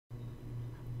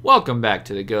Welcome back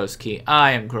to the Ghost Key.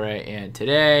 I am Gray, and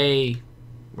today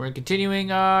we're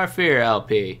continuing our F.E.A.R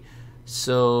LP.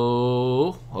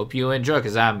 So, hope you enjoy,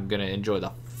 because I'm going to enjoy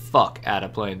the fuck out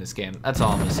of playing this game. That's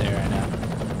all I'm going to say right now.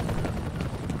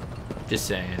 Just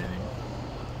saying, I mean.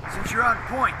 Since you're on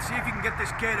point, see if you can get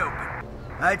this gate open.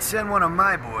 I'd send one of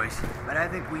my boys, but I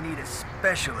think we need a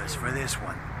specialist for this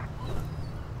one.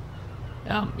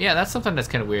 Yeah, that's something that's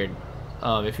kind of weird.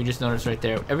 If you just notice right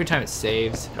there, every time it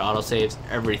saves, it auto-saves,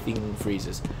 everything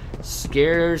freezes.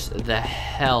 Scares the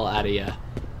hell out of you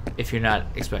if you're not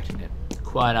expecting it.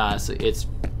 Quite honestly, it's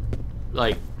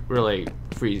like really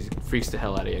freaks the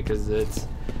hell out of you, because it's,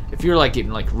 if you're like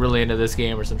getting like really into this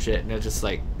game or some shit and it's just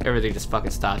like everything just fucking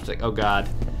stops, like, oh god,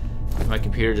 did my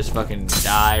computer just fucking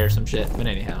die or some shit. But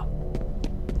anyhow,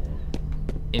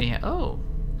 oh,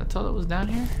 that's all that was down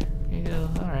here. You go,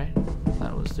 all right, I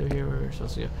thought it was through here where we were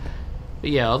supposed to go. But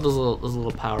yeah, all those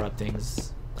little power up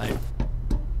things. I'm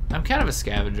kind of a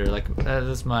scavenger. Like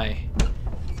that's my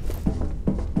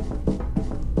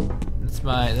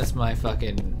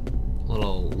fucking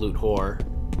little loot whore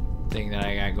thing that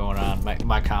I got going on.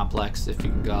 My complex, if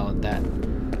you can call it that.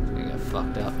 I got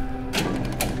fucked up.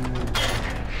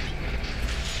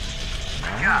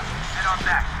 Yeah, head on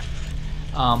back.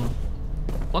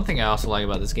 One thing I also like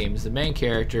about this game is the main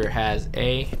character has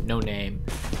no name.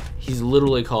 He's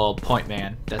literally called Point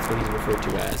Man. That's what he's referred to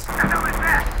as. What the hell is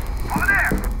that? Over there!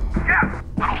 Yeah!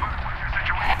 Little Bird, what's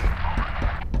your situation?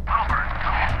 Little Bird,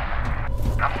 come in.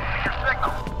 I'm losing your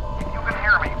signal. If you can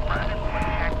hear me, rendezvous with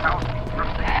Jankowski.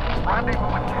 Proceed. Rendezvous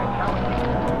with Jankowski.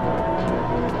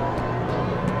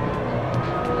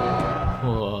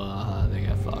 Whoa, they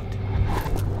got fucked.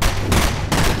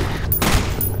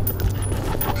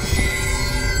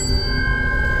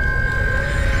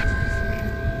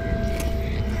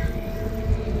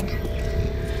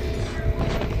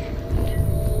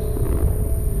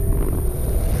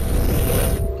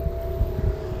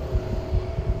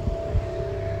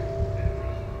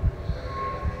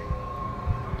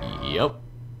 Yep.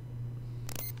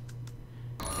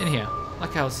 Anyhow,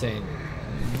 like I was saying,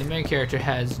 the main character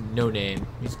has no name.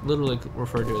 He's literally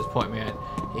referred to as Point Man.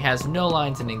 He has no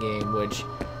lines in the game, which,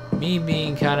 me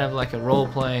being kind of like a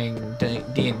role-playing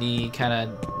D&D kind of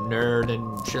nerd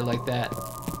and shit like that.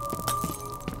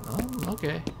 Oh,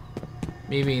 okay.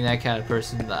 Me being that kind of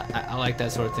person, I like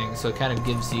that sort of thing. So it kind of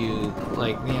gives you,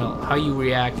 like, you know, how you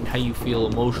react and how you feel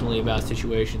emotionally about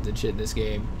situations and shit in this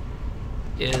game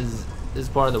is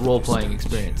part of the role-playing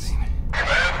experience.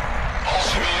 Command, all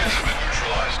civilians have been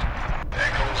neutralized.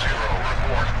 Echo 0,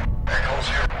 report. Echo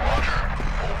 0, roger.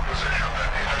 Hold position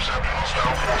and intercept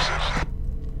hostile forces.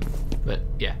 But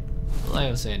yeah, like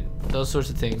I was saying, those sorts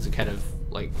of things are kind of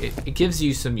like, it gives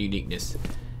you some uniqueness.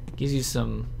 It gives you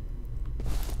some...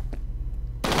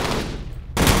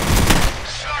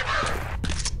 Sniper!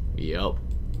 Yep.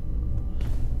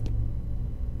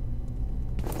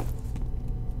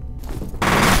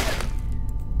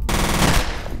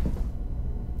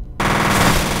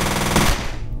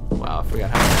 Wow, I forgot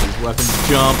how these weapons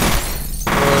jump.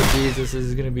 Oh Jesus, this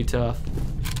is gonna be tough.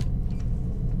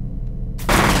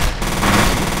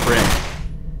 Frick.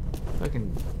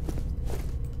 Fucking.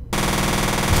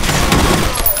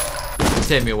 It's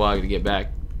taking me a while to get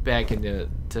back into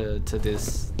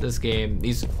this game.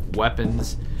 These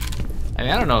weapons. I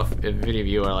mean, I don't know if any of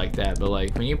you are like that, but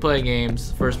like when you play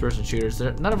games, first-person shooters,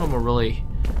 none of them are really.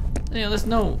 You know, there's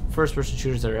no first-person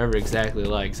shooters that are ever exactly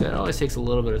alike, so it always takes a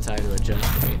little bit of time to adjust.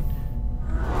 I mean,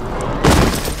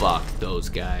 fuck those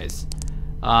guys.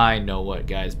 I know what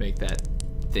guys make that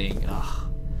thing. Ugh.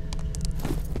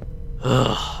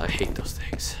 Ugh, I hate those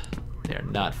things. They are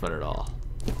not fun at all.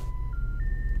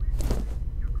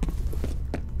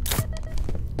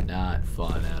 Not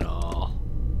fun at all.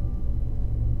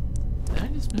 Did I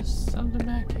just miss something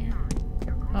back here?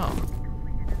 Oh.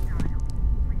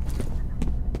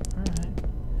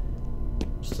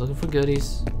 Just looking for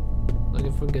goodies.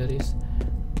 Looking for goodies.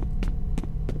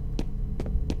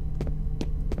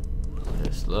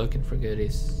 Just looking for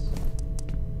goodies.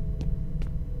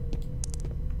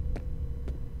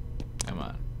 Come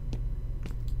on.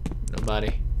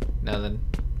 Nobody. Nothing.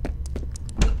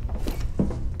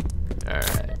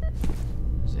 Alright.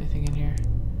 Is there anything in here?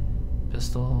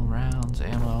 Pistol, rounds,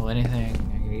 ammo, anything.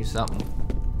 I can use something.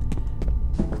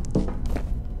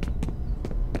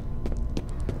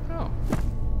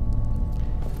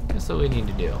 That's what we need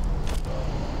to do.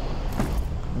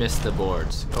 Miss the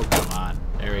boards. Oh, come on.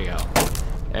 There we go.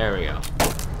 There we go.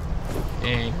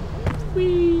 And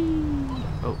whee!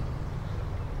 Oh.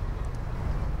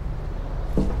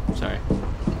 Sorry.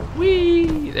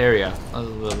 Whee! There we go. A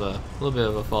little bit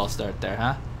of a false start there,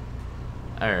 huh?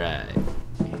 Alright.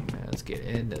 Let's get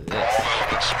into this. All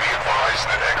elements, be advised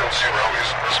that Echo Zero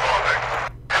isn't responding.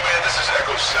 Command, this is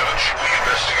Echo 7. Should we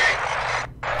investigate?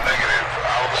 Negative.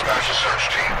 I'll dispatch a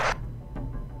search team.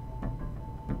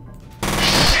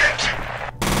 Shit!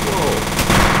 Whoa.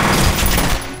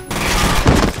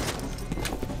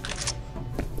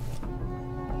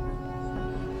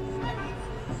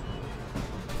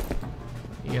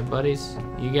 You got buddies?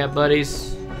 You got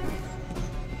buddies?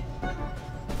 I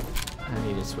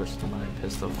need to switch to my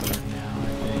pistol for it now, I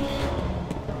think.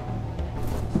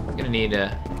 I'm gonna need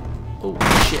a... Oh,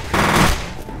 shit.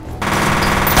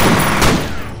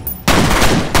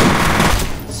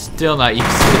 Still not used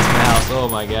to this mouse. Oh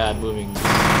my god, moving just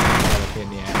right up in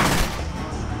the ass.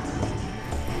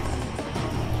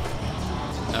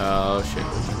 Oh shit,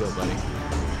 where'd you go, buddy?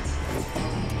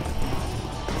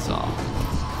 That's all.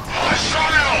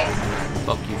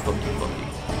 Fuck you, fuck you, fuck you.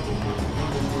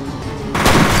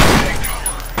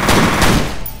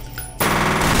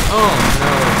 Oh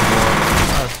no,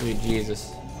 oh sweet Jesus.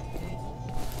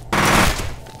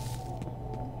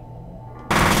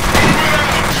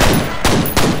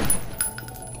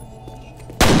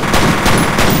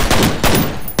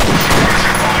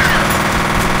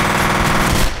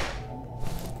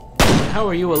 How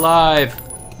are you alive?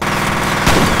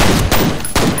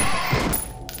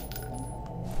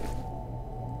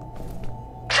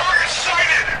 Target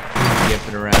sighted!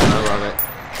 Skipping around, I love it.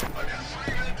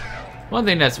 One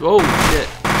thing that's... Oh, shit.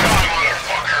 Die,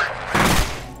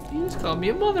 motherfucker! You just called me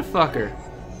a motherfucker.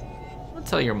 I'll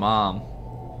tell your mom.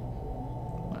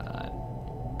 Come on.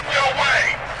 No way!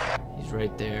 He's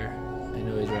right there. I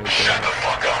know he's right Shut the there.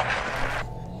 fuck up!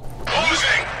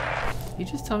 Losing! You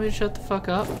just tell me to shut the fuck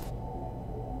up?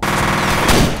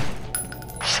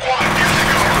 Squad, get to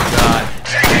cover! God.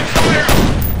 Taking fire!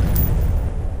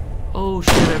 Oh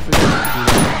shit, I forgot to do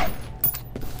that.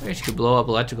 I guess you could blow up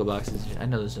electrical boxes. I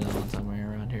know there's another one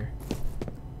somewhere around here.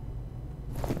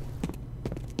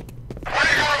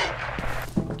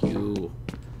 Regroup! Fuck you.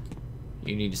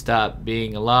 You need to stop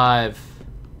being alive.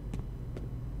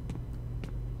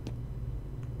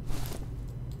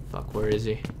 Fuck, where is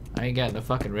he? I ain't got no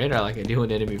fucking radar like I do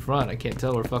in enemy front. I can't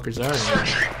tell where fuckers are anymore.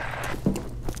 Searching!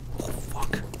 Oh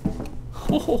fuck.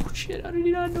 Oh shit, how did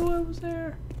he not know I was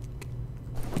there?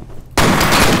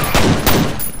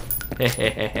 He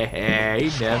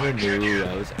never knew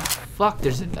I was. Fuck,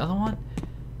 there's another one?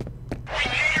 We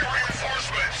need your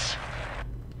reinforcements!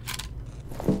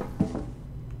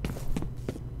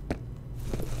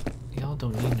 Y'all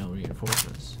don't need no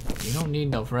reinforcements. You don't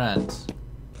need no friends.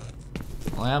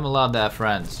 Well, I'm allowed to have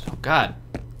friends. Oh god.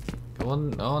 Go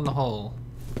in the hole.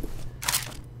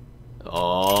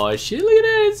 Oh shit, look at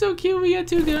that. It's so cute. We got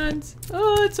two guns.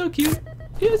 Oh, it's so cute.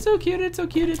 It's so cute. It's so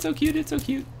cute. It's so cute. It's so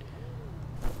cute.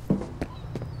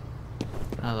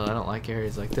 Although I don't like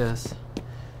areas like this.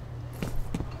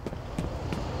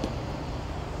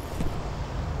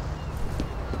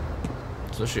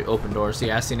 Especially open doors. See,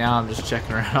 I see now I'm just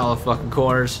checking around all the fucking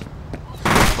corners.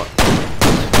 Fuck.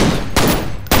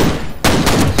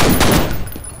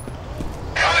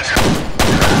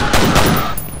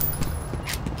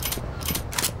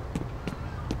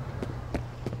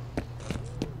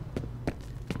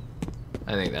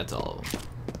 I think that's all of them.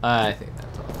 I think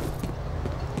that's all of them.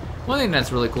 One thing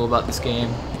that's really cool about this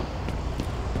game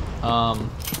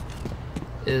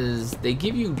is they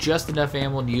give you just enough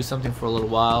ammo to use something for a little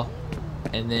while,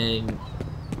 and then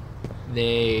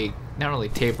they not really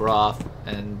taper off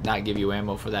and not give you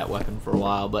ammo for that weapon for a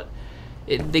while, but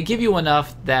they give you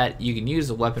enough that you can use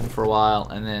the weapon for a while,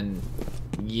 and then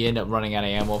you end up running out of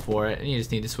ammo for it, and you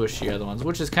just need to switch to your other ones,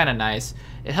 which is kind of nice.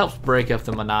 It helps break up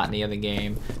the monotony of the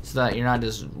game so that you're not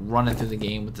just running through the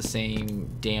game with the same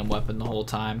damn weapon the whole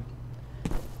time.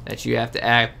 That you have to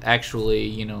actually,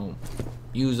 you know,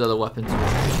 use other weapons.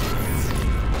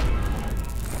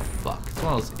 Fuck, it's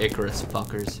one of those Icarus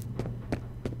fuckers.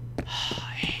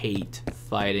 I hate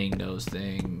fighting those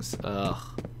things. Ugh.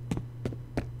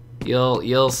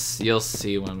 You'll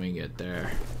see when we get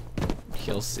there.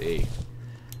 You'll see.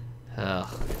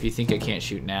 If you think I can't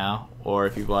shoot now, or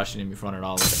if you're watching it in front at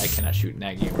all, I cannot shoot in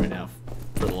that game right now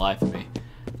for the life of me.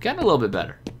 I've gotten a little bit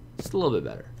better. Just a little bit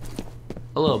better.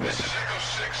 A little bit.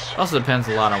 Also depends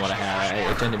a lot on what I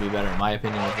have. I tend to be better in my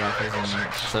opinion with rifles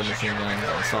and submachine guns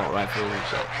and assault rifles,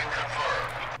 but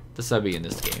the subby in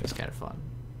this game is kind of fun.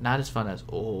 Not as fun as,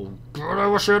 oh god, I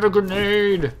wish I had a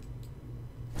grenade!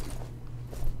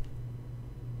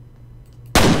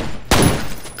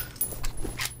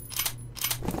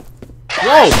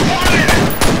 Whoa!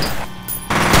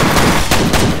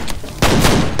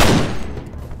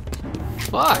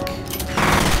 Fuck!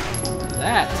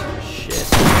 That shit.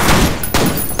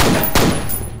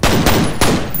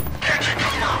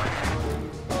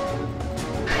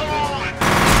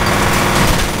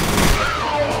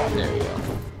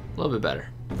 bit better.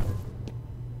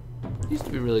 Used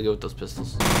to be really good with those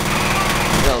pistols.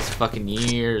 That was fucking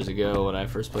years ago when I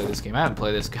first played this game. I haven't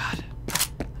played this, God.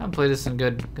 I haven't played this in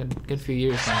good few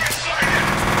years now.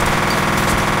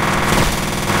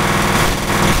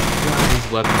 God,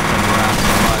 these weapons come around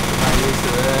so much.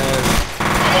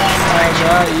 I'm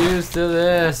not used to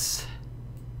this.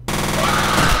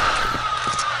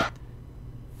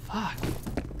 Fuck.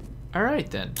 Alright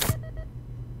then.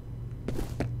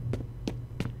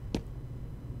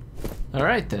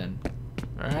 Alright then.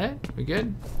 Alright, we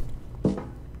good?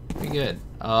 We good.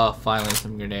 Oh, finally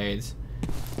some grenades.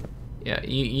 Yeah.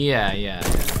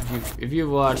 If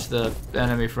you've watched the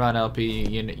Enemy Front LP,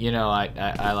 you know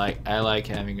I like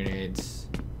having grenades.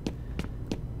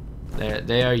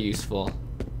 They are useful.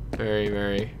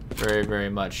 Very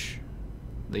much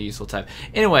the useful type.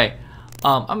 Anyway,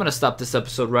 I'm gonna stop this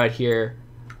episode right here.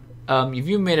 If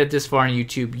you made it this far on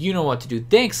YouTube, you know what to do.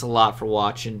 Thanks a lot for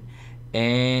watching,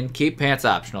 and keep pants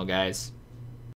optional, guys.